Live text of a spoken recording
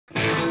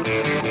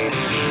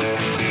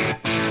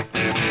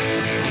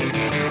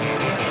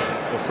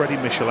Freddie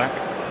Michalak.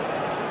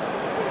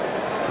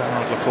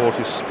 Bernard Laporte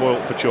is spoilt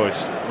for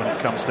choice when it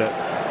comes to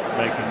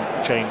making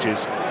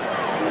changes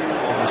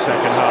in the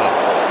second half.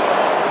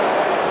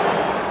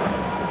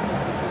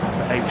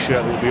 The 8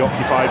 shirt will be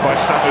occupied by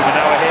Samu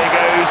Manoa. Here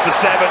goes the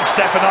 7,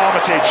 Steffon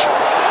Armitage.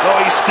 Oh,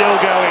 he's still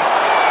going,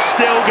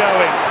 still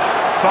going.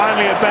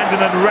 Finally,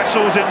 Benjamin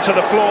wrestles him to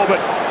the floor, but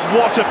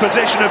what a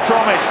position of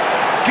promise.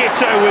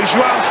 Gitto with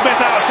Juan Smith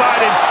outside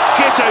him.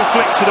 Gitto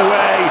flicks it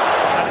away.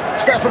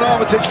 Steffon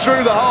Armitage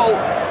through the hole.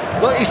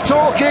 Look, he's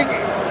talking.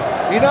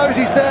 He knows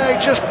he's there. He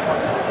just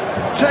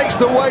takes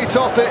the weight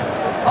off it.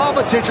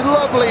 Armitage,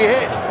 lovely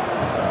hit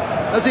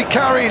as he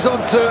carries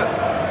onto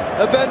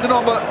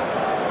Benjamin, but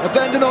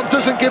Benjamin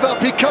doesn't give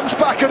up. He comes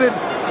back at him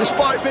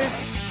despite being...